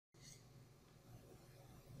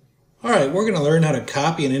Alright, we're going to learn how to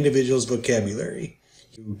copy an individual's vocabulary.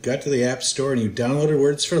 You got to the App Store and you downloaded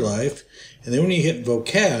Words for Life, and then when you hit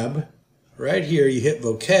vocab, right here you hit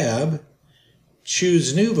vocab,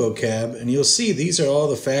 choose new vocab, and you'll see these are all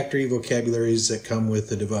the factory vocabularies that come with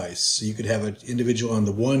the device. So you could have an individual on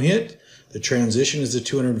the one hit, the transition is the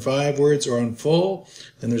 205 words, or on full,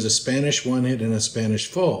 then there's a Spanish one hit and a Spanish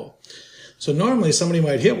full. So normally somebody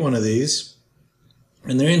might hit one of these,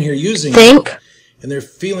 and they're in here using it, and they're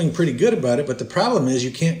feeling pretty good about it, but the problem is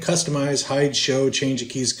you can't customize, hide, show, change a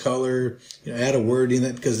key's color, add a word in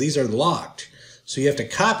that, because these are locked. So you have to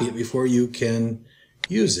copy it before you can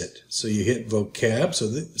use it. So you hit vocab.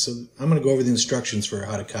 So I'm going to go over the instructions for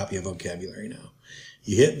how to copy a vocabulary now.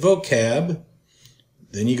 You hit vocab,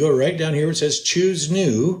 then you go right down here where it says choose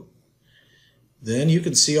new. Then you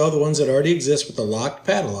can see all the ones that already exist with the locked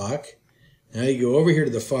padlock. Now you go over here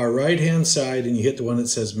to the far right hand side and you hit the one that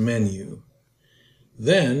says menu.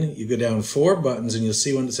 Then you go down 4 buttons and you'll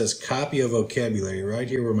see one that says copy a vocabulary right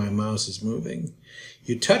here where my mouse is moving.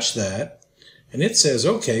 You touch that and it says,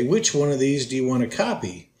 okay, which one of these do you want to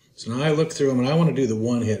copy? So now I look through them and I want to do the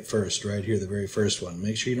one hit first, right here, the very first one.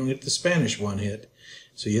 Make sure you don't hit the Spanish one hit.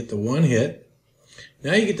 So you hit the one hit.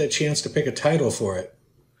 Now you get that chance to pick a title for it.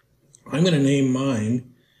 I'm going to name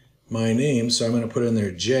mine my name, so I'm going to put in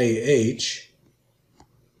there JH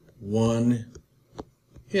one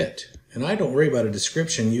hit. And I don't worry about a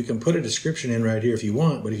description. You can put a description in right here if you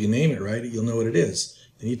want, but if you name it right, you'll know what it is.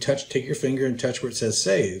 Then you take your finger and touch where it says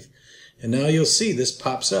save. And now you'll see this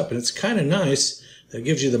pops up, and it's kind of nice that it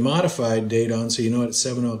gives you the modified date on, so you know at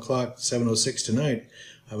 7 o'clock, 7:06 tonight,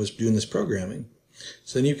 I was doing this programming.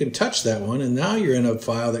 So then you can touch that one, and now you're in a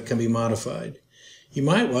file that can be modified. You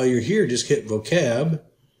might, while you're here, just hit vocab,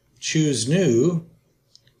 choose new,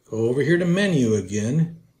 go over here to menu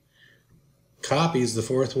again, copies the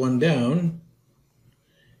 4th one down,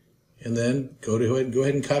 and then go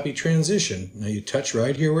ahead and copy transition. Now you touch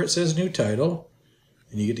right here where it says new title,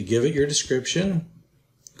 and you get to give it your description.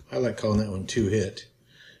 I like calling that one 2-hit.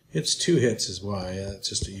 It's 2 hits is why. It's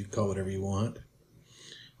just you can call whatever you want.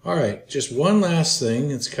 Alright, just one last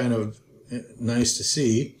thing. It's kind of nice to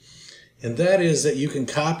see, and that is that you can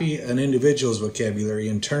copy an individual's vocabulary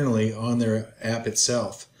internally on their app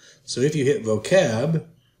itself. So if you hit vocab,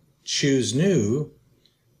 choose new,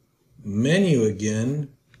 menu again,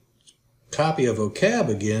 copy a vocab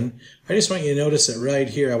again, I just want you to notice that right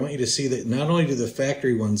here, I want you to see that not only do the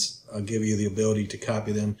factory ones give you the ability to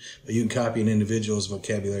copy them, but you can copy an individual's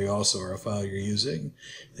vocabulary also, or a file you're using.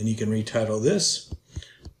 Then you can retitle this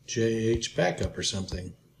JH backup or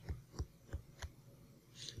something.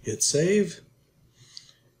 Hit save,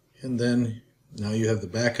 and then now you have the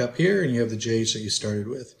backup here and you have the JH that you started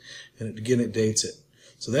with, and again it dates it.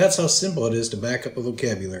 So that's how simple it is to back up a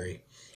vocabulary.